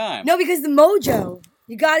time. No, because the mojo.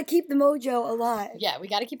 You got to keep the mojo alive. Yeah, we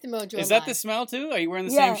got to keep the mojo alive. Is that the smell too? Are you wearing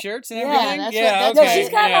the same shirts and everything? That's No, she's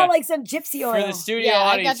got on like some gypsy oil. For the studio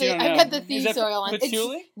audience, I've got the thieves oil on.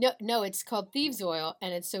 Patchouli? No, it's called thieves oil,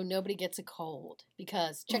 and it's so nobody gets a cold.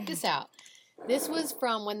 Because check this out. This was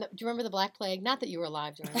from do you remember the Black Plague? Not that you were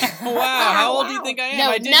alive during that. Wow, how old do you think I am? No,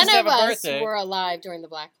 I did none just have of a us birthday. were alive during the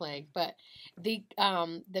Black Plague, but the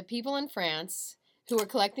people in France who were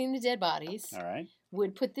collecting the dead bodies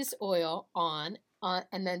would put this oil on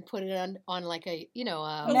and then put it on like a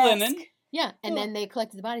linen. Yeah, and then they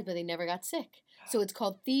collected the bodies, but they never got sick. So it's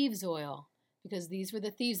called thieves oil. Because these were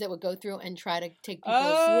the thieves that would go through and try to take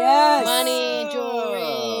people's money,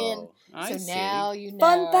 jewelry. And so now you know.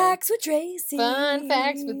 Fun facts with Tracy. Fun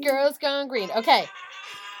facts with Girls Gone Green. Okay.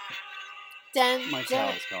 My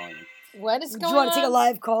child is calling me. What is going on? Do you want to take a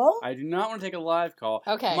live call? I do not want to take a live call.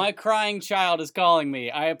 Okay. My crying child is calling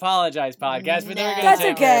me. I apologize, podcast, but they're going to That's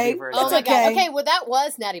take okay. over. Oh my God. Okay, well that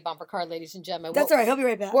was Natty Bumper Card, ladies and gentlemen. That's all right. He'll be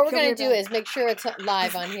right back. What we're going to do is make sure it's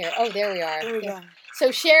live on here. Oh, there we are. There we go.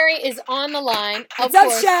 So Sherry is on the line. What's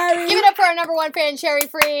up, Sherry? Give it up for our number one fan, Sherry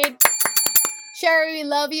Freed. Sherry, we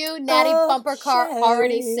love you. Natty Bumper Car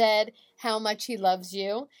already said how much he loves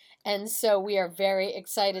you. And so we are very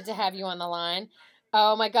excited to have you on the line.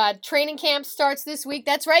 Oh, my God. Training camp starts this week.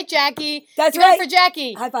 That's right, Jackie. That's right. For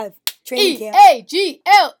Jackie. High five. Training camp.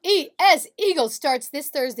 EAGLES. Eagles starts this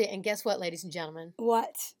Thursday. And guess what, ladies and gentlemen?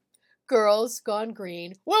 What? Girls Gone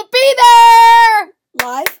Green will be there.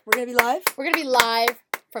 Live? We're going to be live? We're going to be live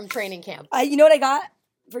from training camp. You know what I got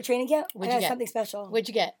for training camp? What'd you get? Something special. What'd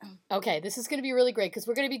you get? Okay, this is going to be really great because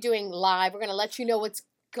we're going to be doing live. We're going to let you know what's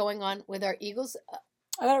going on with our Eagles.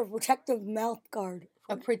 I got a protective mouth guard.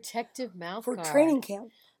 A protective mouth guard. For training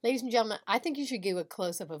camp. Ladies and gentlemen, I think you should give a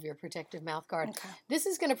close-up of your protective mouth guard. Okay. This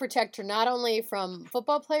is going to protect her not only from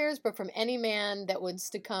football players, but from any man that wants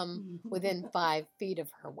to come within 5 feet of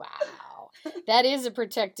her. Wow. That is a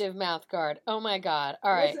protective mouth guard. Oh, my God.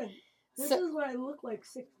 All right. Listen, this is what I looked like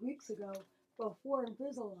 6 weeks ago before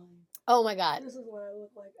Invisalign. Oh, my God. This is what I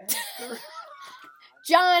look like after.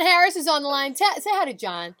 John Harris is on the line. Say hi to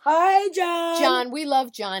John. Hi, John. John, we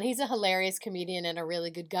love John. He's a hilarious comedian and a really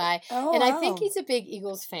good guy. Oh, and I think he's a big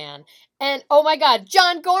Eagles fan. And, oh, my God,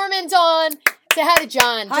 John Gorman's on. Say hi to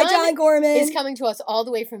John. Hi, John Gorman. Is coming to us all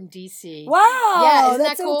the way from D.C. Wow. Yeah, isn't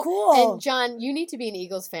that's that cool? So cool. And, John, you need to be an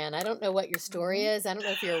Eagles fan. I don't know what your story is. I don't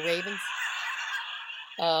know if you're a Ravens.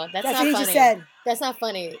 That's not what funny. he just said. That's not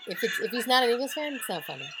funny. If he's not an Eagles fan, it's not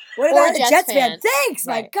funny. What about a Jets fan? Thanks.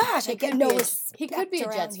 Right. My gosh, I get no respect. He could be a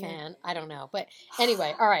Jets fan. I don't know. But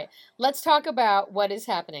anyway, all right. Let's talk about what is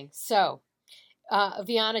happening. So,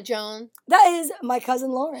 Vianna Jones. That is my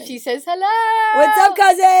cousin Lauren. She says hello. What's up,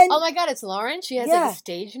 cousin? Oh my God, it's Lauren. She has like a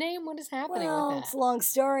stage name. What is happening with that? It's a long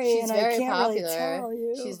story. She's very I can't popular. Really tell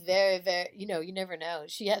you. She's very, very. You know, you never know.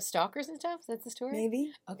 She has stalkers and stuff. That's the story.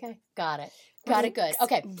 Maybe. Okay, got it. Got it. Good.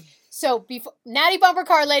 Okay, so before Natty Bumper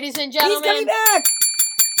Car, ladies and gentlemen, he's coming back.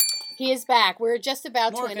 He is back. We're just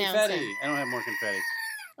about to announce confetti. him. I don't have more confetti.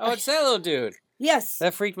 Oh, it's that little dude. Yes.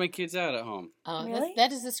 That freaked my kids out at home. Oh, really?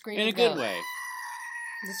 That is the screaming goat. In a good way.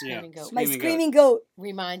 The screaming goat. My screaming goat.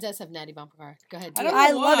 Reminds us of Natty Bumper Car. Go ahead.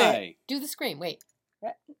 I love it. Do the scream. Wait.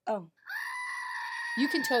 Oh. You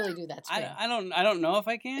can totally do that scream. I don't know if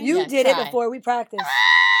I can. You did it before we practiced.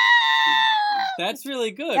 That's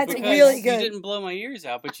really good. That's because really good. You didn't blow my ears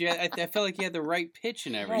out, but I felt like you had the right pitch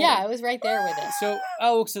and everything. Yeah, I was right there with it. So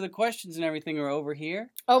the questions and everything are over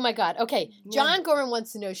here? Oh, my God. Okay. John Gorman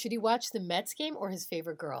wants to know, should he watch the Mets game or his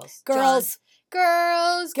favorite girls? Girls.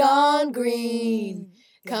 Girls Gone Green.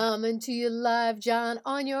 Coming to you live, John,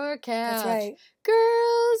 on your couch. That's right.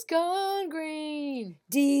 Girls Gone Green.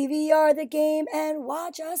 DVR the game and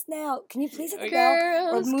watch us now. Can you please hit the bell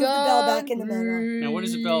or move the bell back in the middle? Now, what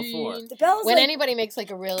is the bell for? The bell's when anybody makes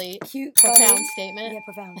like a really cute, profound statement. Yeah,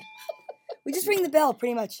 profound. We just ring the bell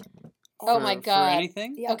pretty much. Oh, my God. For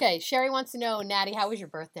anything? Yeah. Okay, Sherry wants to know, Natty, how was your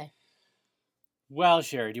birthday? Well,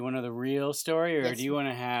 Sherry, do you want to know the real story, or do you want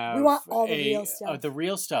to have? We want all the real stuff. Oh, the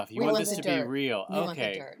real stuff. You want this to be real? We want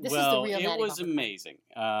the dirt. This is the real it was Natty amazing.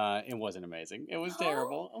 It wasn't amazing. It was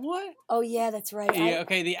terrible. What? Oh yeah, that's right. Yeah,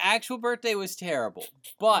 okay, the actual birthday was terrible,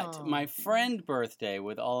 but my friend birthday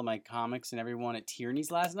with all of my comics and everyone at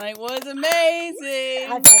Tierney's last night was amazing.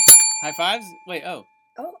 High fives. High fives? Wait. Oh.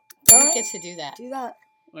 Who gets to do that? Do that.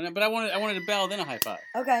 But I wanted a bell, then a high five.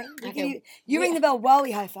 Okay. You ring the bell while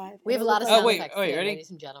we high five. We have a lot of sound effects ready? ladies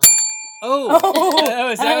and gentlemen. Oh,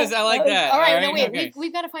 I like that. All right, no, wait. Okay.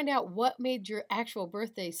 We've got to find out what made your actual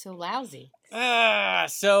birthday so lousy. In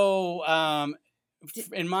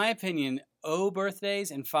my opinion, O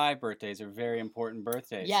birthdays and 5 birthdays are very important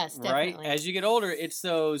birthdays. Yes, right? definitely. As you get older, it's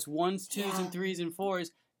those 1s, 2s, and 3s and 4s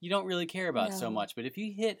you don't really care about so much. But if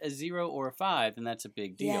you hit a 0 or a 5, then that's a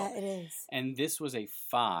big deal. Yeah, it is. And this was a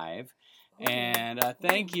 5. And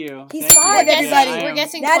thank you. He's Thank 5, you. everybody. We're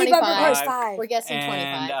guessing Natty 25. Bumper Car's 5. We're guessing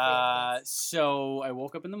 25. And so I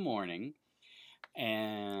woke up in the morning,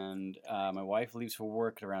 and my wife leaves for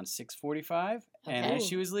work at around 6:45. And as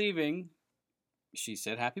she was leaving, she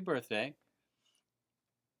said, "Happy birthday."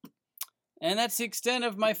 And that's the extent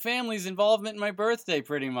of my family's involvement in my birthday,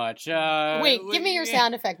 pretty much. Wait, give me your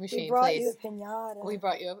sound effect machine, We brought please. you a pinata. We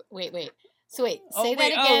brought you a... Wait. So wait, Oh, say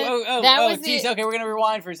wait, that again. That was geez, the... okay, we're going to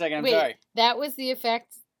rewind for a second. I'm wait, sorry. that was the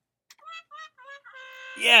effect...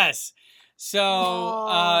 Yes. So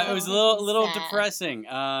it was a little sad. depressing.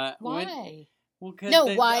 Why? Well, 'cause No,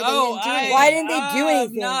 they- why they oh, didn't do I- anything? Why didn't they do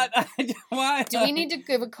anything? Why? Do we need to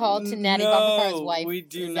give a call to Natty Bumpercar's wife? We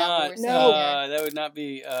do Is that not. what we're saying here? That would not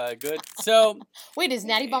be good. So Wait, is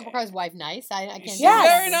Natty Bumpercar's wife nice? I can't. she's Yes.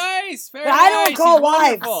 very nice. Very But I don't nice. call She's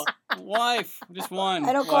wives. wonderful. Wife, just one.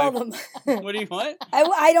 I don't call wife. them. What do you what?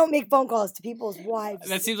 I don't make phone calls to people's wives.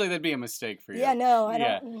 That seems like that'd be a mistake for you. Yeah, no, I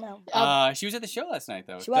Yeah. don't know. She was at the show last night,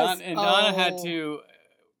 though. She was. Donna had Oh. to.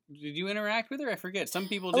 Did you interact with her? I forget. Some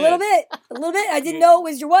people A did. little bit. I didn't know it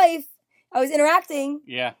was your wife. I was interacting,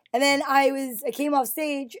 Yeah. and then I came off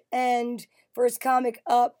stage, and first comic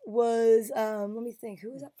up was let me think,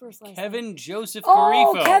 who was up first last night? Kevin Joseph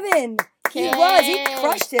Oh, Garifo. Kevin. He Yay.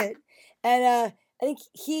 crushed it, and I think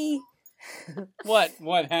he.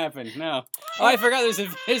 What happened? No. Oh, I forgot there's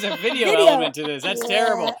a video Video. element to this. That's Yeah.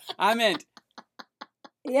 terrible. I meant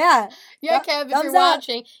Yeah. Yeah, Kev, if Thumbs you're up.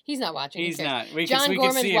 watching, he's not watching. he's Who cares? not. We John can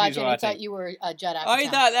Gorman's see if he's watching. He watching. thought you were Judd Apatow. Oh, I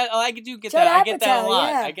thought that. I do get Judd that. I get that a Apatow, lot.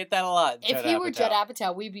 yeah. I get that a lot. If he were Judd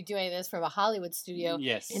Apatow, we'd be doing this from a Hollywood studio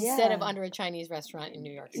Yes. instead of Yeah. under a Chinese restaurant in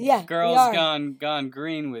New York City. Yeah. Girls we are. gone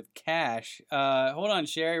green with cash. Hold on,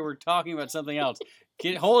 Sherry. We're talking about something else.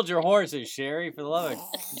 Hold your horses, Sherry, for the love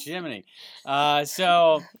of Jiminy.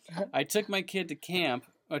 So I took my kid to camp.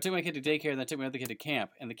 I took my kid to daycare, and then I took my other kid to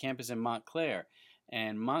camp. And the camp is in Montclair.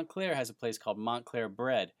 And Montclair has a place called Montclair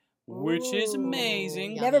Bread, which is Ooh.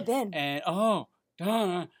 amazing. Yummy. Never been. And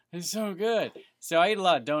Donna, it's so good. So I eat a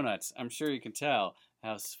lot of donuts. I'm sure you can tell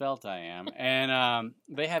how svelte I am. And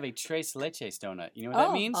they have a tres leches donut. You know what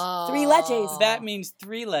that means? 3 leches. That means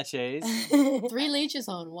 3 leches 3 leeches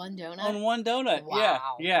on one donut. on one donut.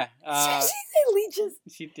 Wow. Yeah. She said leeches.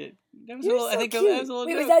 She did. That was You're a little. so I think cute. that was a little.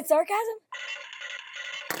 Wait, was joke. that sarcasm?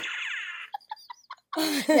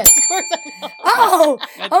 Yes, of course I know. Oh,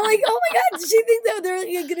 That's- I'm like, oh my God! Did she think that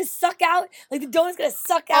they're gonna suck out, like the donut's gonna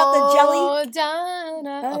suck out the jelly? Oh,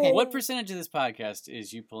 Donna. Okay, What percentage of this podcast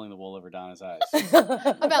is you pulling the wool over Donna's eyes?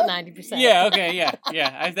 about 90%. Yeah. Okay.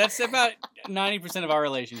 Yeah. That's about 90% of our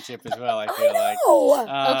relationship as well. I feel like. Oh,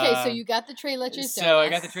 Okay, so you got the Tres Leches So I donuts.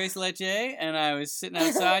 got the tres leche, and I was sitting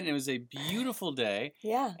outside, and it was a beautiful day,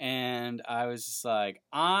 yeah. and I was just like,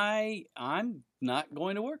 I'm not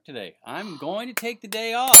going to work today. I'm going to take the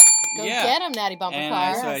day off. Go yeah. get him, Natty Bumper And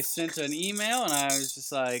Car. so I sent an email, and I was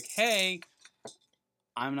just like, hey,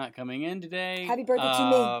 I'm not coming in today. Happy birthday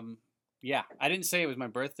to me. Yeah, I didn't say it was my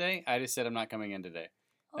birthday. I just said I'm not coming in today.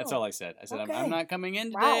 That's Oh, all I said. I said okay. I'm not coming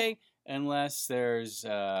in Wow. today unless there's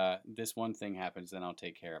this one thing happens, then I'll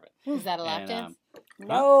take care of it. Is that a lap And, dance? No.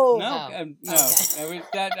 No, Oh, no.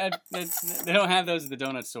 okay. They don't have those at the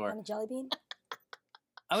donut store. On a jelly bean?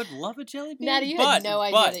 I would love a jelly bean. Natty, you but, had no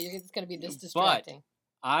idea but that it's going to be this distracting.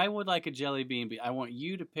 I would like a jelly bean, but I want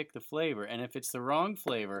you to pick the flavor, and if it's the wrong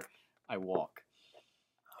flavor, I walk.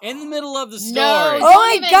 In the middle of the story. No, Oh don't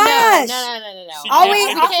my even- gosh. No. She I'll can't wait- take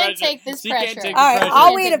You the can't pressure. take this She can't pressure. take All the right, pressure.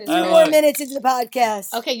 I'll wait a few All more right. minutes into the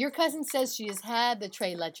podcast. Okay, your cousin says she has had the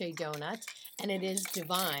Tres Leche donut, and it is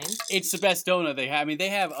divine. It's the best donut they have. I mean, they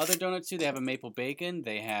have other donuts too. They have a maple bacon.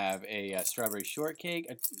 They have a strawberry shortcake,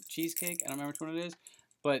 a cheesecake. I don't remember which one it is,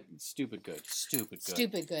 but stupid good. Stupid good.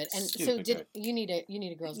 Stupid good. And so Stupid did good. you need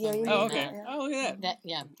a girl's Yeah, phone you right Oh, need okay. now. Yeah. Oh, look at that.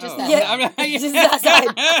 That just Oh. that. Yeah. I'm not- Just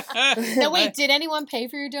outside. No, wait. Did anyone pay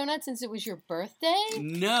for your donut since it was your birthday?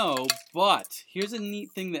 No, but here's a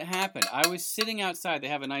neat thing that happened. I was sitting outside. They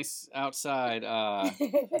have a nice outside.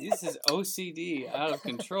 This is OCD out of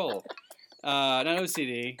control. Not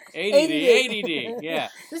OCD. ADD. Yeah.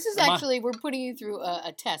 This is My- actually we're putting you through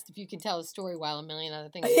a test. If you can tell a story while a million other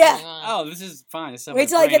things Yeah. are going on. Oh, this is fine. This is how Wait my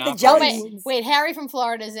till I brain get the operates. jelly Wait, beans. wait. Harry from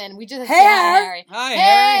Florida's in. We just have to Hey, say hi, Harry. Harry. Hi, Hey,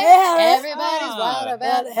 Harry. everybody's wild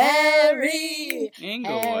about Harry.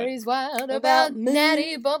 Inglewood. Harry's wild About about me.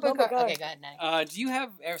 Natty Bumpercar. Bumpercar. Okay, go ahead, Natty. Do you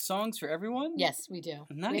have songs for everyone? Yes, we do.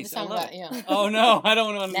 We have a Nice. I song love about it. you. Oh no, I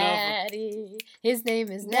don't want to know. Natty, his name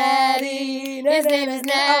is Natty, Natty, his name is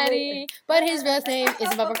Natty but his real name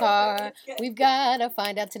isn't Bumpercar. We've got to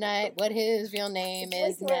find out tonight what his real name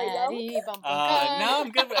is. Natty Bumpercar. No,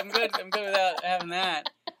 I'm good. I'm good without having that.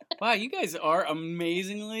 Wow, you guys are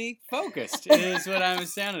amazingly focused. Is what I'm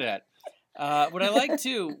astounded at. What I liked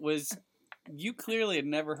too was you clearly had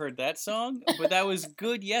never heard that song, but that was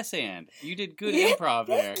good. Yes, and you did good improv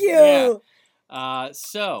there. Thank you. Yeah.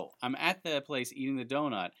 So I'm at the place eating the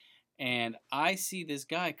donut, and I see this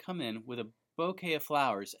guy come in with a bouquet of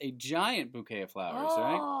flowers, a giant bouquet of flowers,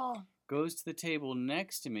 right? Goes to the table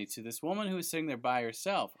next to me, to this woman who was sitting there by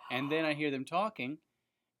herself, and then I hear them talking,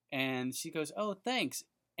 and she goes, "Oh, thanks."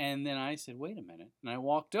 And then I said, "Wait a minute," and I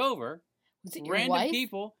walked over. Was it your Random wife?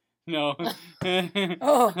 people. No.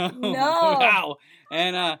 Oh, no. Wow.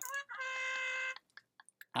 And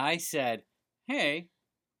I said, "Hey,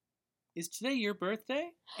 is today your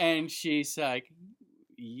birthday?" And she's like,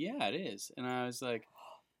 "Yeah, it is." And I was like,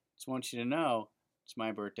 "Just want you to know, it's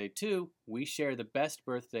my birthday too. We share the best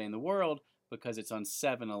birthday in the world because it's on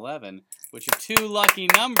 7-11, which are 2 lucky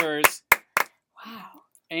numbers. Wow.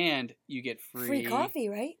 And you get Free coffee,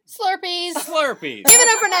 right? Slurpees. Slurpees. Give it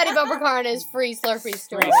up for Natty Bumpercar and his free Slurpee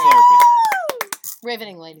story. Free Slurpees.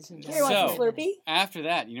 Riveting, ladies and Here, want gentlemen. some Slurpee? After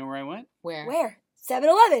that, you know where I went? Where?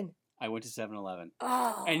 7-Eleven. I went to 7-Eleven.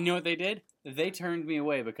 Oh. And you know what they did? They turned me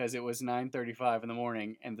away because it was 9:35 in the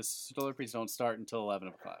morning, and the Slurpees don't start until 11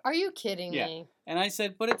 o'clock. Are you kidding Yeah. me? And I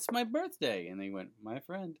said, "But it's my birthday." And they went, "My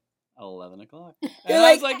friend, 11 o'clock." And You're I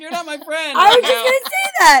like, was like, "You're not my friend." I was right just now. going to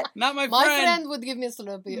say that. Not my My friend. friend would give me a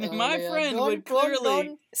Slurpee. My earlier. friend Don't- would don't- clearly-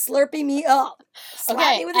 don't- Slurpee me up. Slap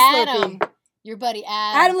Okay, me with a Adam. Slurpee. Your buddy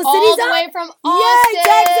Adam. Adam all Lacity's the on? way from Yay,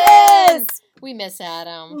 Austin. Texas! We miss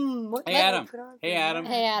Adam. What Hey, might I Adam. put on for Hey, you? Adam.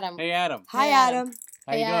 Hey, Adam. Hey, Adam. Hi, Hey, Adam. Adam.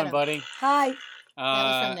 How Hey, you doing, Adam. buddy? Hi. That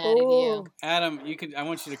was from Natty to Ooh. you. Adam, I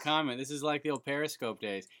want you to comment. This is like the old Periscope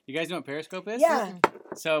days. You guys know what Periscope is? Yeah.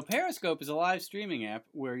 So Periscope is a live streaming app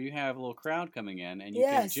where you have a little crowd coming in, and you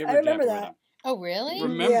Yes, I can jibber remember jabber with that. them. Oh, really?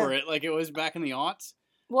 Remember it like it was back in the aughts?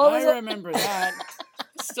 What was I it? remember that.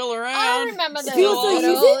 Still around. I remember those People still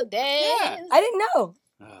good use old it? days. Yeah. I didn't know.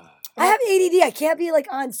 I have ADD. I can't be like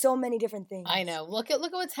on so many different things. I know. Look at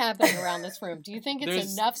what's happening around this room. Do you think it's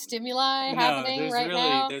There's- enough stimuli No, happening there's right really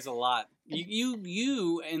now? there's a lot.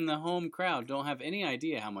 You in the home crowd don't have any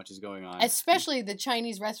idea how much is going on. Especially the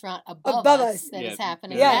Chinese restaurant above Above us us. that is Yeah.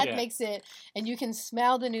 happening. Yeah. That makes it, and you can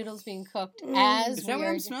smell the noodles being cooked Mm. as Is that what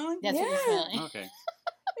we're. I'm smelling? That's what you're Yeah. smelling. Okay.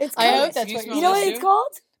 It's I called, hope that's You what smell You know what this it's too?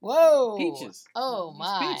 called? Whoa. Peaches. Oh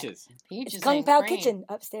my. It's peaches. Peaches. It's Kung and Pao cream. Kitchen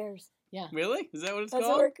upstairs. Really? Is that what it's That's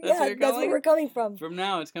called? what we're, yeah, you're that's calling where we're it? coming from. From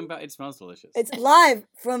now, it's come back. It smells delicious. It's live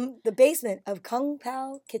from the basement of Kung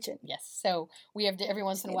Pao Kitchen. Yes. So we have to every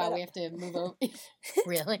once in a Say while that we have to move over.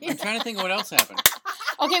 Really? I'm trying to think of what else happened.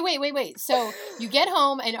 Okay, wait. So you get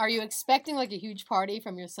home, and are you expecting like a huge party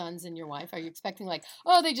from your sons and your wife? Are you expecting like,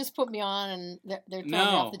 oh, they just put me on and they're throwing me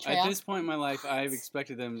off No, the trail? at this point in my life, I've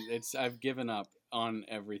expected them. I've given up on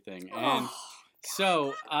everything, and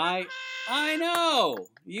so I know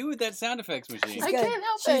you with that sound effects machine. She's I good. can't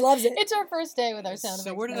help She it. loves it. It's our first day with our sound So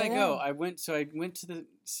effects. where did I I go? know. I went to the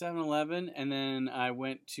 7-Eleven, and then I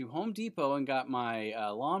went to Home Depot and got my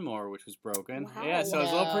lawnmower, which was broken. Wow. Yeah, so I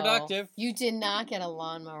was a little No. productive. You did not get a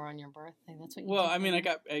lawnmower on your birthday. That's what you Well, did, I mean,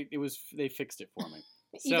 didn't they fixed it for me.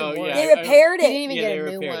 Even So worse. yeah, They repaired you it. didn't even yeah, get they a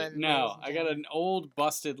new repaired one. it. No, ladies and I got gentlemen. an old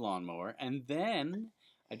busted lawnmower, and then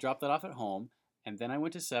I dropped that off at home, and then I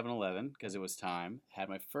went to 7-Eleven because it was time. Had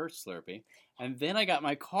my first Slurpee, and then I got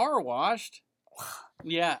my car washed.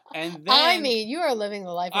 Yeah, and then I mean, you are living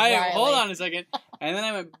the life of Riley. hold on a second, and then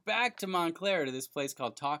I went back to Montclair to this place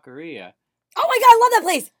called Taqueria. Oh my god, I love that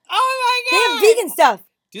place. Oh They my have god! vegan stuff.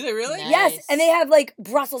 Do they really? Nice. Yes, and they have like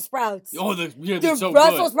Brussels sprouts. Oh, yeah, Their they're so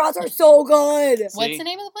Brussels good. sprouts are so good. What's See? the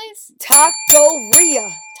name of the place? Taqueria.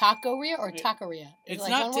 Taqueria or It- Taqueria? Is It's it like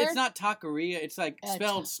not. one word? It's not Taqueria. It's like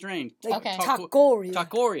spelled strange. Like Okay. Taqueria.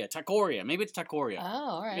 Taqueria. Maybe it's Taqueria. Oh,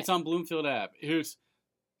 all right. It's on Bloomfield Ave. It's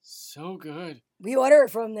so good. We order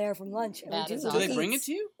it from there from lunch. And That we is do Do they Uber bring it Eats.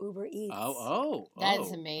 to you? Uber Eats. That is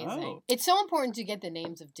Oh, amazing. oh. It's so important to get the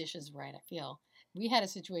names of dishes right, I feel. We had a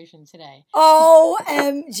situation today.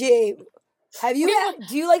 OMG. Do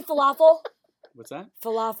you like falafel? What's that?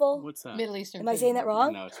 Falafel? What's that? Middle Eastern Am I food. saying that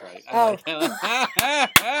wrong? No, it's right. Oh.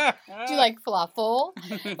 Do you like falafel?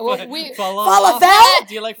 Well, we- Falafel?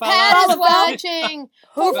 Do you like Pat is falafel? watching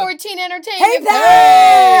Who? 414 Hey, Entertainment.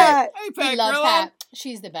 Pat! Hey, We Pat love Grillon. Pat.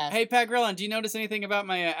 She's the best. Hey, Pat Grillon, do you notice anything about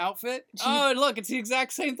my outfit? Oh, look, it's the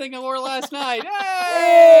exact same thing I wore last night.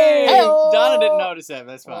 Hey! Hey! Donna didn't notice that.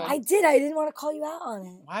 That's fine. I did. I didn't want to call you out on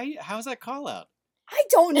it. Why? How's that call out? I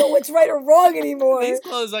don't know what's right or wrong anymore. These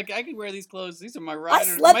clothes, like I could wear these clothes. These are my I rider.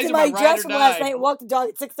 slept these in are my ride dress or from last die. night and walked the dog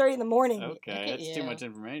at 6:30 in the morning. Okay, Look at that's too you. much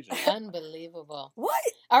information. Unbelievable. What?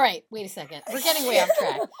 All right, wait a second. We're getting way off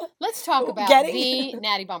track. Let's talk about Getting? the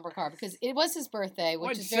Natty Bumper Car because it was his birthday,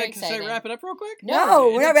 which is very exciting. Should I wrap it up real quick?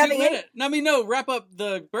 No, we're not It's a wrapping it. 2-minute. No, I mean, no, wrap up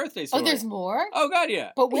the birthday story. Oh, there's more? Oh, God,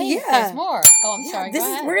 yeah. But wait, Yeah. there's more. Oh, I'm Yeah, sorry. this Go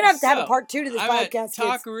is ahead. we're gonna have to have a So, part 2 to this I'm podcast. at kids.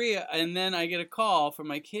 Taqueria, and then I get a call from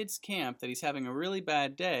my kid's camp that he's having a really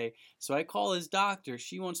bad day. So I call his doctor.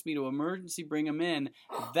 She wants me to emergency bring him in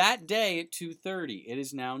that day at 2:30. It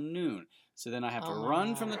is now noon. So then I have to Oh my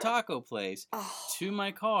run from the God. taco place Oh. to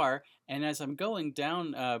my car, and as I'm going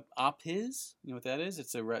down Apiz, you know what that is?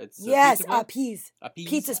 It's a Yes, pizza place? peas. Apiz?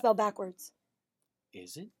 Pizza spelled backwards.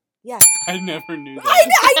 Is it? Yeah. I never knew that.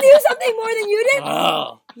 I knew something more than you did.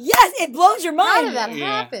 Oh. Yes, it blows your How mind. did that Yeah.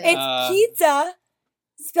 happen? It's pizza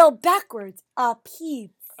spelled backwards.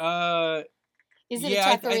 Pizza. Is it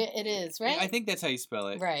yeah, a taqueria? It is, right? I think that's how you spell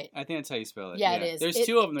it. Right. I think that's how you spell it. Yeah, it is. There's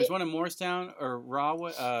two of them. There's one in Morristown or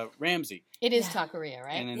Ramsey, It is Yeah. taqueria,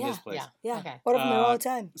 right? and then Yeah. this place. Yeah. Yeah. Okay. Order from there all the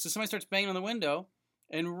time. So somebody starts banging on the window,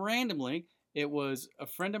 and randomly, it was a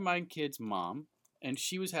friend of my kid's mom, and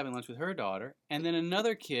she was having lunch with her daughter, and then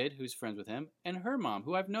another kid who's friends with him, and her mom,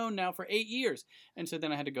 who I've known now for 8 years. And so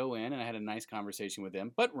then I had to go in, and I had a nice conversation with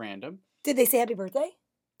them, but random. Did they say happy birthday?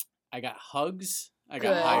 I got hugs. I Good.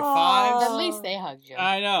 got high fives. At least they hugged you.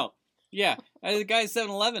 I know. Yeah. The guy's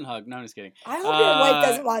 7-Eleven hug. No, I'm just kidding. I hope your wife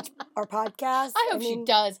doesn't watch our podcast. I hope she mean-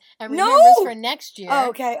 does and No! remembers for next year. Oh,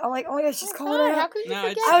 okay. I'm like, oh my gosh, she's Oh, calling God, her How out. could you No,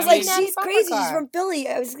 forget? it's- I was I like, mean- she's crazy. She's from Philly.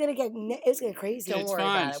 I was gonna get crazy. Don't It's worry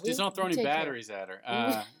fine. about it. Just don't throw any take care. batteries at her.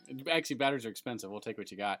 Actually, batteries are expensive. We'll take what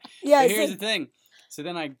you got. Yeah, But here's the thing. So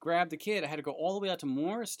then I grabbed the kid. I had to go all the way out to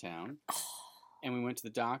Morristown, and we went to the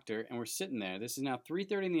doctor, and we're sitting there. This is now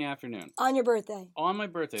 3:30 in the afternoon. on your birthday. On my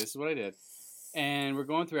birthday, this is what I did. And we're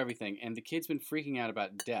going through everything, and the kid's been freaking out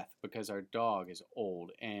about death because our dog is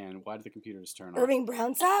old, and why did the computer just turn off? Irving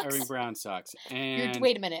Brown socks. Irving Brown sucks. And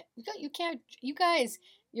Wait a minute. You can't. You guys.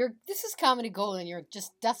 This is comedy gold, and you're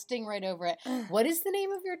just dusting right over it. What is the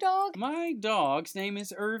name of your dog? my dog's name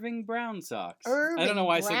is Irving Brown Socks. I Irving don't know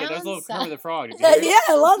why I said that. That was a little Brown Kermit the Frog. Did you hear it? Yeah,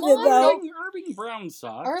 I loved it though. Irving Brown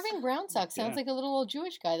Socks. Irving Brown Sock sounds Yeah. like a little old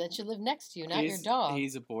Jewish guy that should live next to you, not your He's- dog.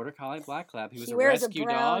 He's a border collie black lab. He was He a wears rescue a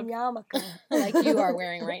brown dog. yarmulke. like you are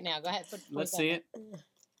wearing right now. Go ahead. Put Let's that see on. it.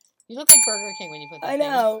 You look like Burger King when you put that. I thing.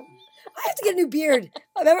 know. I have to get a new beard.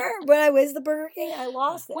 Remember when I was the Burger King? I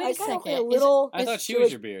lost it. Wait I a kind of second. a little. I thought she was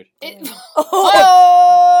Jewish- your beard. Oh,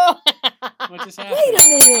 Oh! What just happened? wait a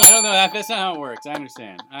minute. I don't know. That's not how it works. I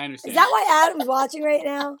understand. Is that why Adam's watching right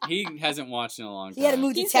now? He hasn't watched in a long time. He had to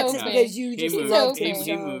move to He's Texas okay. because you He just moved. loved okay. him. He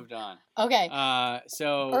so- moved on. Okay.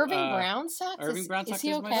 So Irving Brown Socks? Irving Brown Socks Is he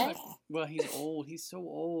is okay? my dog. Well, he's old. He's so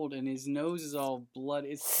old, and his nose is all blood.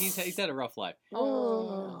 He's had a rough life.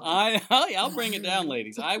 Oh. I'll bring it down,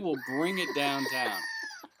 ladies. I will bring it downtown.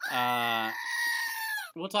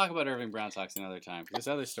 We'll talk about Irving Brown Socks another time. This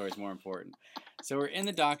other story is more important. So we're in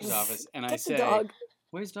the doctor's office, and I Get the say, dog.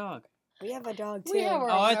 "Where's dog?" We have a dog too. We have our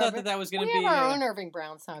Oh, I own thought Irving- that was gonna we be. have our own Irving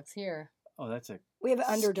Brown Socks here. Oh, that's a We have an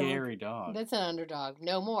underdog. scary dog. That's an underdog.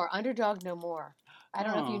 No more. Underdog, no more. I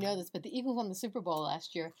don't know if you Oh. know this, but the Eagles won the Super Bowl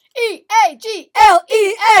last year. EAGLES!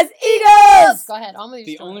 LES Eagles. Go ahead. On with your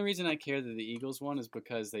The story. only reason I care that the Eagles won is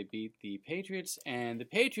because they beat the Patriots, and the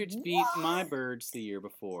Patriots beat my Birds the year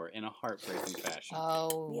before in a heartbreaking fashion.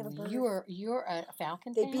 Oh, We have a bird. you're a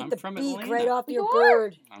Falcon They fan? beat I'm the from beak Atlanta. right off You your are?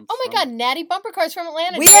 bird. I'm Oh my from- God, Natty Bumpercar's from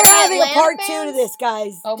Atlanta. We Do are you have any having a Atlanta part 2 to fans? this,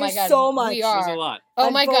 guys. Oh my There's God, so much. we are. There's a lot. Oh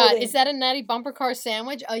I'm my God, voting. is that a Natty Bumpercar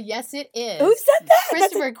sandwich? Oh, yes, it is. Who said that?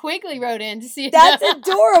 Christopher Quigley wrote in to see if That's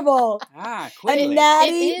adorable. Ah, A quickly.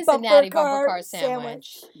 natty It is a Natty bumper Bumpercar car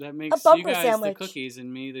sandwich. That makes you bumper guys sandwich. the cookies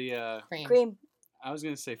and me the. Cream. Cream. I was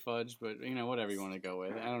gonna say fudge, but whatever you want to go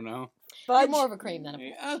with. I don't know. You're Fudge. more of a cream than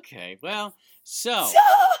a Okay, well, so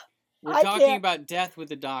we're I talking can't- about death with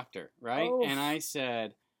the doctor, right? Oh. And I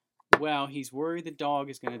said, well, he's worried the dog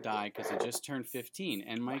is going to die because he just turned 15.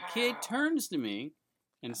 And my kid turns to me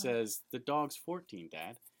and says, the dog's 14,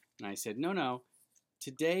 Dad. And I said, no,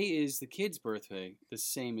 today is the kid's birthday, the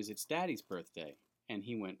same as its daddy's birthday. And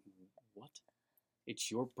he went, what? It's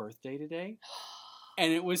your birthday today?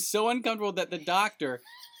 And it was so uncomfortable that the doctor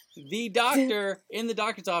in the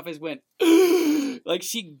doctor's office went, like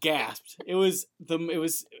she gasped. And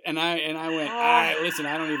I went, listen,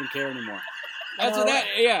 I don't even care anymore. That's what that,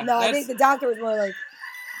 yeah. No, I think the doctor was more like,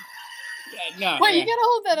 no. Wait, yeah. you gotta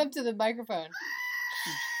hold that up to the microphone.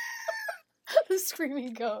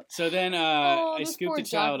 Screaming goat. So then Oh, I this scooped poor the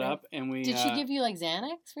child duckling. up, and we. Did she give you like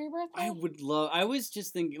Xanax for your birthday? I was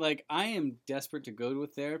just thinking, like, I am desperate to go to a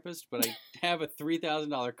therapist, but I have a $3,000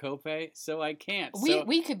 copay, so I can't.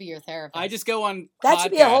 We could be your therapist. I just go on. That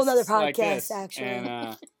should be a whole nother podcasts like podcast, this, actually.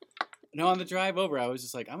 And no, on the drive over, I was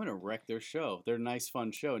just like, I'm gonna wreck their show, their nice,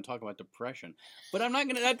 fun show, and talk about depression. But I'm not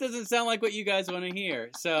gonna. That doesn't sound like what you guys want to hear.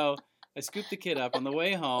 So I scooped the kid up on the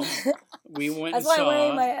way home. We went. That's and why saw.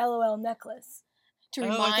 I'm wearing my LOL necklace. to Oh, I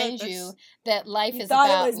remind thought you that life You is thought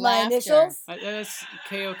about it was my laughter. initials? That's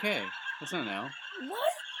KOK. That's not an L.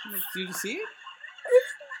 What? Did you see it?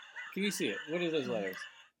 Can you see it? What are those letters?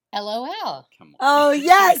 LOL. Come on. Oh,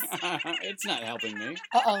 yes. It's not helping me.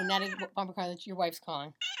 Oh, Natty Bumpercar, that's your wife's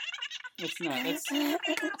calling. It's not. It's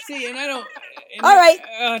see, and I don't. And All right.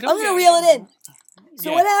 I'm I'm going to reel it in. So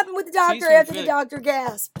Yeah. what happened with the doctor She's after from the doctor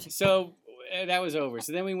gasped? So that was over.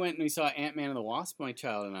 So then we went and we saw Ant-Man and the Wasp, my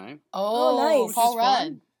child and I. Oh, nice. Paul Which is fun.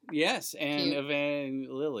 Rudd. Yes, and Cute.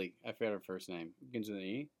 Lily. I forgot her first name. Begins with an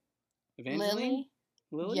E. Evangeline? Lily?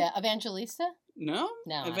 Lily? Yeah, Evangelista? No?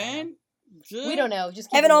 No, I don't Evan? We don't know. Just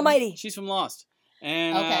keep Heaven it- Almighty. She's from Lost.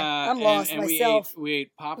 And, Okay. I'm lost and myself. We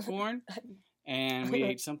ate popcorn. And we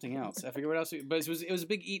ate something else. I forget what else. But it was a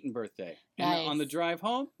big eating birthday. And Nice. on the drive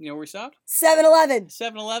home, you know where we stopped? 7-Eleven.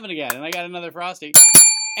 7-Eleven again. And I got another Frosty.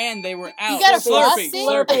 And they were out. You got a Slurpee. Frosty?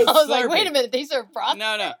 Slurpee. I was like, Slurpee. wait a minute, these are Frosty?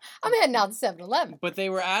 No. I'm heading out to 7-Eleven. But they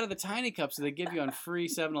were out of the tiny cups that they give you on free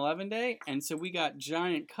 7-Eleven day. And so we got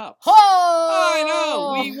giant cups. Oh! I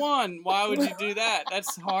know. We won. Why would you do that?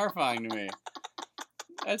 That's horrifying to me.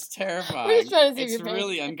 That's terrifying. We're just trying to see if it's you're paying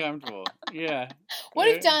really uncomfortable. Yeah. What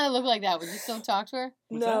if Donna looked like that? Would you still talk to her?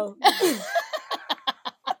 What's No.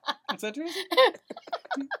 What's that, Tracy?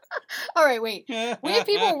 All right, wait. We have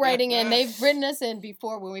people writing in. They've written us in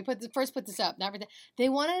before when we first put this up. Not everything. They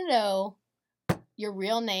want to know your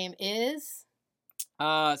real name is. So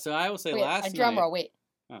I will say Wait, last a drum night. roll. Wait.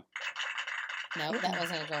 Oh. No, that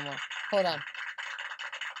wasn't a drum roll. Hold on.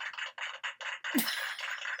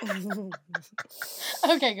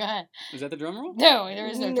 Okay, go ahead. Was that the drum roll? No, there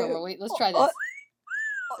is no No. drum roll. Wait, let's try this.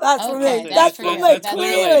 That's for Okay, me. that's That's for for you. me. That's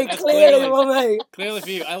Clearly clearly. for me. Clearly for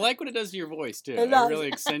you. I like what it does to your voice too. It It does. really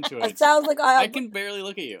It accentuates. sounds like I can barely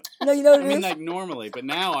look at you. No, you know what I it mean, is? like normally, but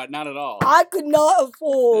now not at all. I could not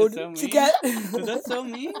afford That's so to mean. get. Is that so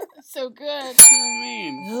mean? So good. So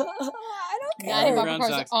mean. I don't Natty Irving care. Brown Bumpercar's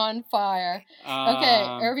socks. on fire. Okay,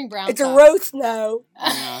 Irving Brown. It's a socks. roast now.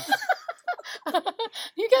 Yeah.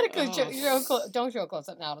 You gotta go Oh. don't show close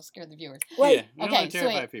up now to scare the viewers. Wait, Yeah, we don't okay, want to so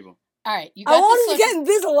terrify wait. people. All right, you I got the wanted to get slip-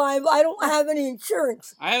 Invisalign, but I don't have any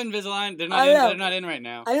insurance. I have Invisalign. They're I not in. know. They're not in right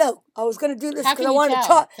now. I know. I was going to do this How because can I you wanted tell? to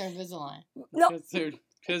talk. They're Invisalign. No,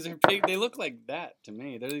 Because they're big. They look like that to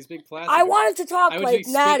me. They're these big plastic. I wanted to talk I would like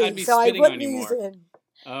be I'd Natty, be so I spitting put on you these more. in.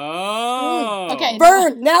 Oh. Okay.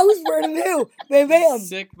 Burn. Now who's burning who? Bam, bam.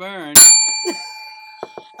 Sick burn.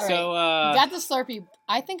 All So You got the Slurpee.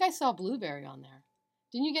 I think I saw blueberry on there.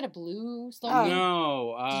 Didn't you get a blue Slurpee?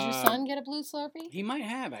 no. Did your son get a blue Slurpee? He might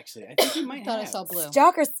have actually. I think he might I thought have. I saw blue.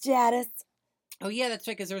 Stalker status. Oh yeah, that's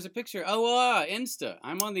right. Because there was a picture. Oh, Insta.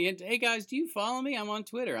 I'm on the. Hey guys, do you follow me? I'm on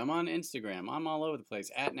Twitter. I'm on Instagram. I'm all over the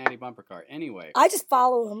place at Natty Bumpercar. Anyway. I just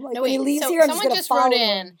follow him. Like No, when he wait, leaves so here, I'm someone just just going to wrote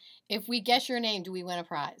follow in, him. if we guess your name, do we win a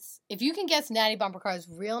prize? If you can guess Natty Bumpercar's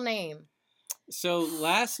real name. So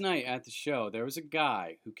last night at the show, there was a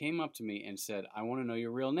guy who came up to me and said, "I want to know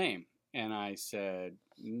your real name." And I said,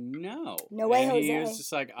 "No." No way, and He Jose. was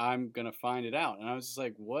just like, "I'm gonna find it out." And I was just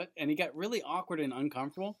like, "What?" And he got really awkward and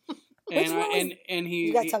uncomfortable. Which and one was- and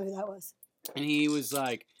You got to he tell me who that was. and he was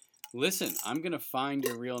like, "Listen, I'm gonna find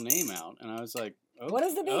your real name out." And I was like, "Okay." What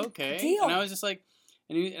is the big okay. deal? And I was just like,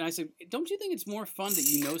 and I said, "Don't you think it's more fun that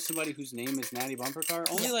you know somebody whose name is Natty Bumpercar?"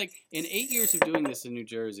 Only Yeah. like in 8 years of doing this in New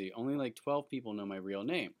Jersey, only like 12 people know my real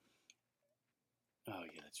name. Oh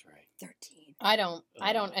yeah, that's right. 13. I don't.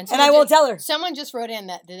 And, And someone I won't just- tell her. Someone just wrote in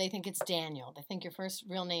that they think it's Daniel. They think your first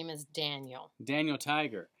real name is Daniel. Daniel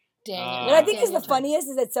Tiger. Daniel. What I think is Daniel the funniest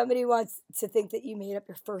is that somebody wants to think that you made up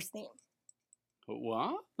your first name.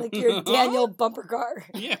 What? Like you're Daniel Bumpercar.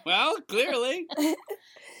 Yeah, well, clearly.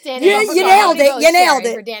 Danny You Bumpercar. nailed How many it, votes, you nailed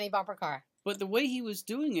Sherry, it. For Danny Bumpercar. But the way he was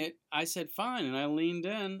doing it, I said fine, and I leaned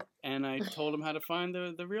in and I told him how to find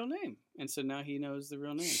the real name, and so now he knows the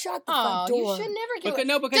real name. Shut the Oh, front door. you should never do Because, it.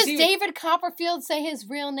 no, because Does he David Copperfield say his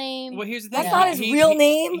real name? Well, here's the thing. That's not his real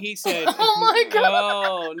name? He said. Oh my God.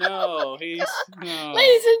 Oh no, he's no.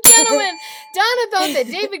 Ladies and gentlemen, Donna thought that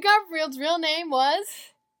David Copperfield's real name was...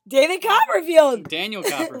 David Copperfield. Daniel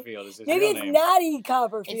Copperfield is his Maybe real it's name. Natty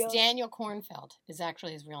Copperfield. It's Daniel Cornfeld is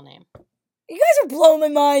actually his real name. You guys are blowing my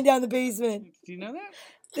mind down the basement. Do you know that?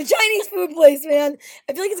 The Chinese food place, man.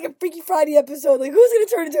 I feel like it's like a Freaky Friday episode. Like, who's gonna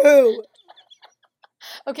turn into who?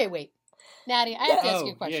 Okay, wait. Natty, I have to ask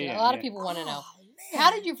you a question. A lot of people want to know.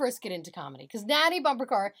 How did you first get into comedy? Because Natty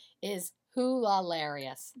Bumpercar is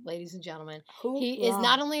hilarious, ladies and gentlemen. He is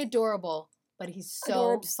not only adorable, but he's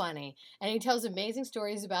so funny. And he tells amazing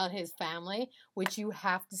stories about his family, which you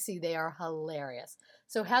have to see. They are hilarious.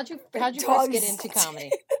 So how'd you first get into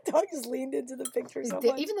comedy? The dog just leaned into the picture so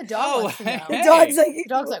much. Even the dog wants to know. The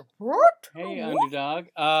dog's like, what? Hey, underdog.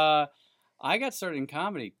 I got started in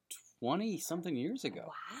comedy 20-something years ago.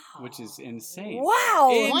 Wow. Which is insane. Wow.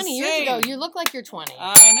 Insane. 20 years ago. You look like you're 20.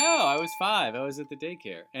 I know. I was 5. I was at the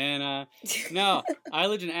daycare. And, no, I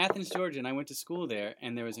lived in Athens, Georgia, and I went to school there,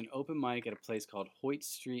 and there was an open mic at a place called Hoyt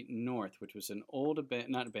Street North, which was an old,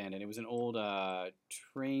 not abandoned, it was an old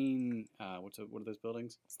train, what are those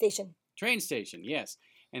buildings? Station. Train station, yes.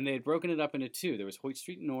 And they had broken it up into 2. There was Hoyt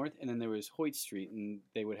Street North, and then there was Hoyt Street, and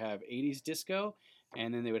they would have 80s disco,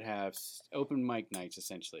 and then they would have open mic nights,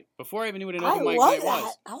 essentially. Before I even knew what an open mic night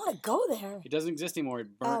was. I want to go there. It doesn't exist anymore.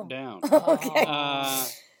 It burnt down. Okay.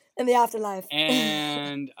 In the afterlife.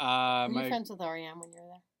 And Were you friends with R.E.M. when you were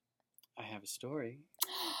there? I have a story.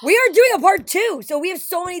 We are doing a part 2, so we have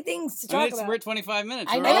so many things to talk about. We're at 25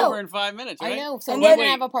 minutes. I We're know. over in 5 minutes, right? I know. So And we're then- going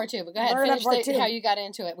to have a part 2. But go ahead. We're gonna have Finish part 2. how you got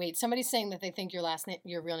into it. Wait, somebody's saying that they think your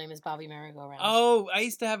real name is Bobby Merry-Go-Round. Oh, I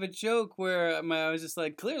used to have a joke where I was just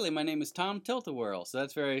like, clearly my name is Tom Tilt-A-Whirl. So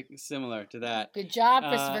that's very similar to that. Good job,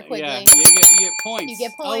 Christopher Quigley. Yeah, you get points. You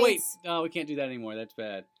get Oh, wait. points. Oh, we can't do that anymore. That's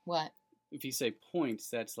bad. What? If you say points,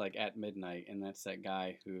 that's like at midnight, and that's that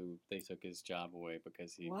guy who they took his job away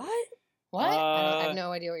because he... What? What? I have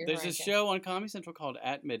no idea what you're There's referring a to. show on Comedy Central called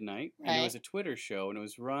At Midnight, and it was a Twitter show, and it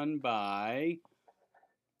was run by...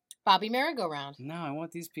 Bobby Merry-Go-Round. No, I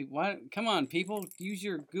want these people... Why? Come on, people. Use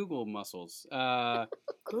your Google muscles.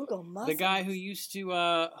 Google muscles? The guy who used to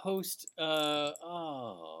host... he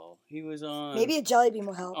was on... Maybe a jelly bean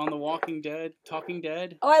will help. On The Walking Dead. Talking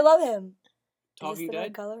Dead. Oh, I love him. Talking Is this the Dead.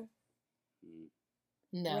 red color?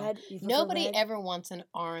 No. Red? You prefer Nobody red? ever wants an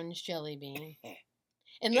orange jelly bean.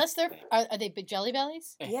 Unless they're... Are they big Jelly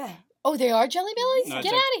Bellies? Yeah. Oh, they are Jelly Bellies? No,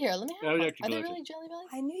 Get it's out of here. Let me have was one. actually Are they delicious. really Jelly Bellies?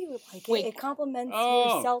 I knew you would like it. Wait. It complements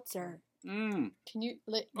Oh. your seltzer. Mm. Can you...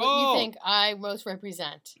 What Oh. you think I most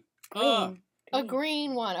represent? Oh. A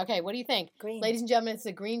green one. Okay, what do you think? Green. Ladies and gentlemen, it's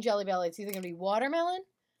a green Jelly Belly. It's either going to be watermelon,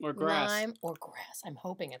 Or grass. lime, or grass. I'm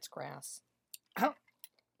hoping it's grass.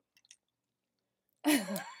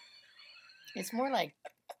 It's more like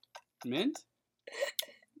Mint?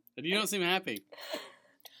 You don't seem happy.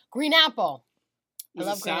 green apple. Was I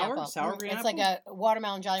love it green sour? apple. Sour green it's apple? like a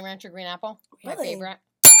watermelon Jolly Rancher green apple. My Really? favorite.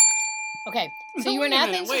 Okay, so you were in Wait a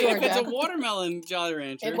minute, Athens, wait, Georgia. if it's a watermelon Jolly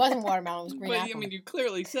Rancher. It wasn't watermelon. It was green But, apple. I mean, you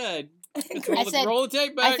clearly said. Let's I roll, said- roll the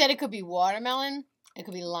tape back. I said it could be watermelon. It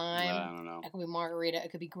could be lime. I don't know. It could be margarita.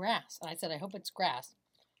 It could be grass. And I said, I hope it's grass.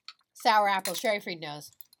 Sour apple. Sherry Freed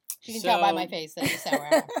knows. She can tell by my face that it's sour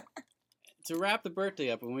apple. To wrap the birthday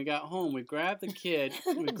up, when we got home, we grabbed the kid,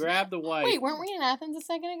 we grabbed the wife. Wait, weren't we in Athens a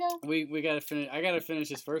second ago? We gotta finish. I gotta finish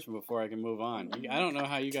this first one before I can move on. I don't know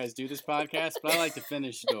how you guys do this podcast, but I like to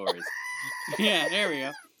finish stories. Yeah, there we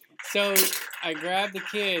go. So I grabbed the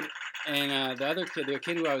kid, and the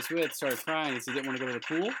kid who I was with, started crying because he didn't want to go to the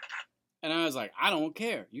pool. And I was like, I don't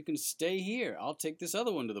care. You can stay here. I'll take this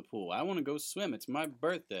other one to the pool. I want to go swim. It's my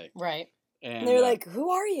birthday. Right. And they were like, "Who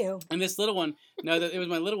are you?" And this little one, it was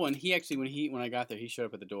my little one. He actually, when I got there, he showed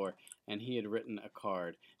up at the door, and he had written a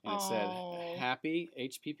card, and it said, "Happy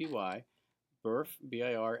HPPY, birth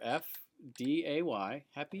BIRFDAY,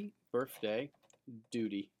 happy birthday,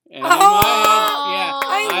 duty." And in my head,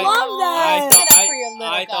 I love that. Get up for your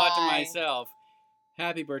little I thought to guy. myself,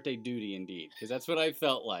 happy birthday, duty, indeed, because that's what I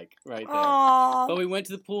felt like right there. Aww. But we went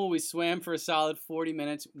to the pool. We swam for a solid 40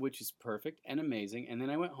 minutes, which is perfect and amazing. And then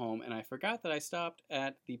I went home, and I forgot that I stopped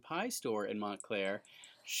at the pie store in Montclair.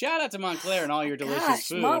 Shout out to Montclair and all your delicious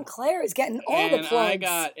food. Montclair is getting all the plugs. And I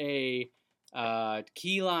got a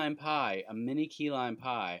key lime pie, a mini key lime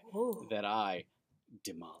pie Ooh. that I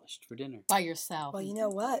demolished for dinner. By yourself. Well, you know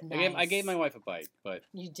what? I gave my wife a bite, but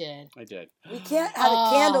You did. I did. We can't have a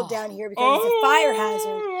candle down here because it's a fire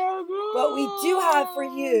hazard. But we do have for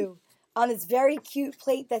you on this very cute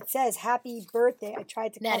plate that says "Happy Birthday." I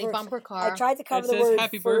tried to Natty cover. Bumpercar. I tried to cover It the says word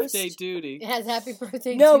happy first. birthday, duty. It has happy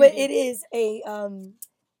birthday. No, to but you. it is a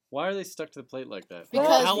Why are they stuck to the plate like that?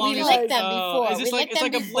 Because How long we is licked it? them before. Is this We like licked it's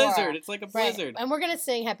them like a before. blizzard? It's like a Right. blizzard. And we're going to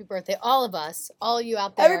sing happy birthday. All of us. All you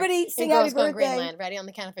out there. Everybody in sing Girls happy Gone birthday. Greenland. Ready on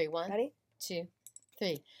the count of 3. 1, Ready? 2,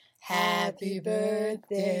 3. Happy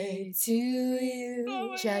birthday to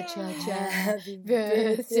you. Cha cha cha. Happy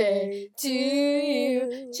Birthday to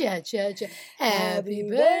you. Cha cha cha. Happy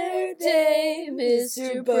birthday,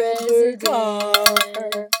 Mr. President.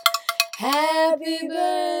 Happy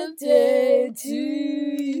birthday to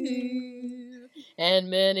you.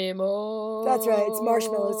 And many more. That's right. It's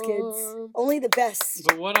marshmallows, kids. Only the best.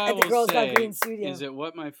 But what I At the will Girls say Gone Green studio. is that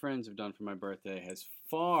what my friends have done for my birthday has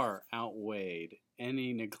far outweighed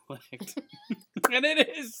any neglect. And it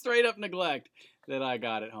is straight up neglect that I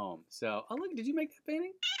got at home. So, oh look, did you make that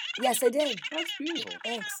painting? Yes, I did. That's beautiful.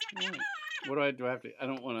 Thanks. All right. What do I have to? I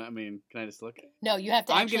don't want to. I mean, can I just look at it? No, you have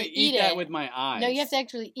to I'm actually gonna eat it. that with my eyes. No, you have to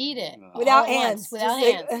actually eat it. No. Without all at hands. once, Without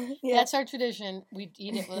Just hands. like, yeah. That's our tradition. We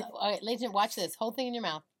eat it. All right, ladies, watch this. Whole thing in your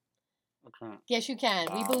mouth. Okay. Yes, you can.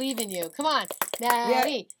 We Wow. believe in you. Come on.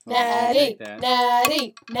 Natty, Oh, I natty, like that.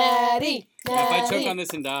 natty, natty, Now, if I choke natty. on this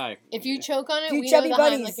and die. If you choke on it, You we know chubby the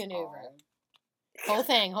buddies. Heimlich maneuver.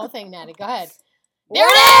 Whole thing, Natty. Go ahead. Wow! There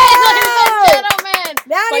it is, ladies and gentlemen.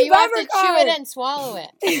 Natty But you have to chew Bumpercar. it and swallow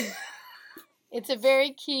it. It's a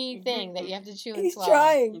very key thing that you have to chew and He's swallow.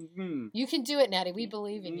 trying. Mm-hmm. You can do it, Natty. We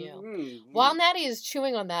believe in you. Mm-hmm. While Natty is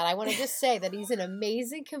chewing on that, I want to just say that he's an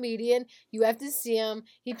amazing comedian. You have to see him.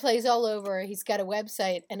 He plays all over. He's got a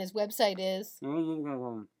website, and his website is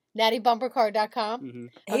Mm-hmm. nattybumpercar.com. Mm-hmm.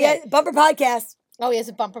 He Okay. has Bumper Podcast. Oh, he has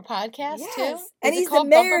a bumper podcast, too? Yes. Is And it he's the called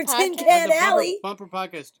mayor Bumper of Tin Podcast? Can Alley. Bumper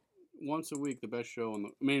podcast once a week, the best show on the.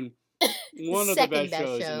 I mean, one of the Second best best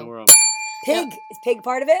shows show. in the world. Pig. Is Pig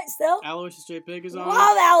part of it still? Aloysius J. Pig is on.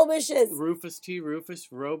 Love Aloysius. Rufus T. Rufus,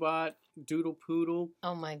 Robot, Doodle Poodle.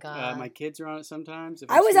 Oh, my God. My kids are on it sometimes.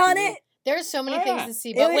 If I I'm was sleeping on good. it. There's so many Oh, things yeah. to see.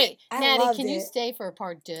 It But was- wait, I Natty, loved can you it. stay for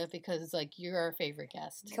part 2? Because, like, you're our favorite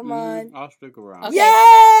guest. Come on. I'll stick around. Okay.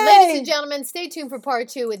 Yay! Ladies and gentlemen, stay tuned for part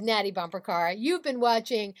 2 with Natty Bumpercar. You've been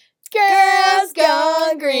watching Girls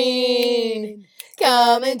Gone Green.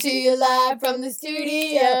 Coming to you live from the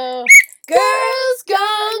studio. Girls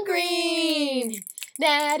Gone Green.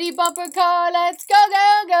 Natty Bumpercar, let's go,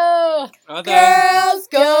 go, go. I thought- Girls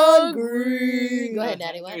Gone Green. Go ahead,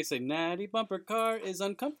 Natty. I What? say Natty Bumpercar is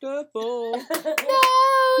uncomfortable.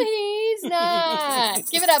 No, he's not.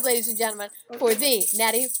 Give it up, ladies and gentlemen, for the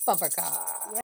Natty Bumpercar.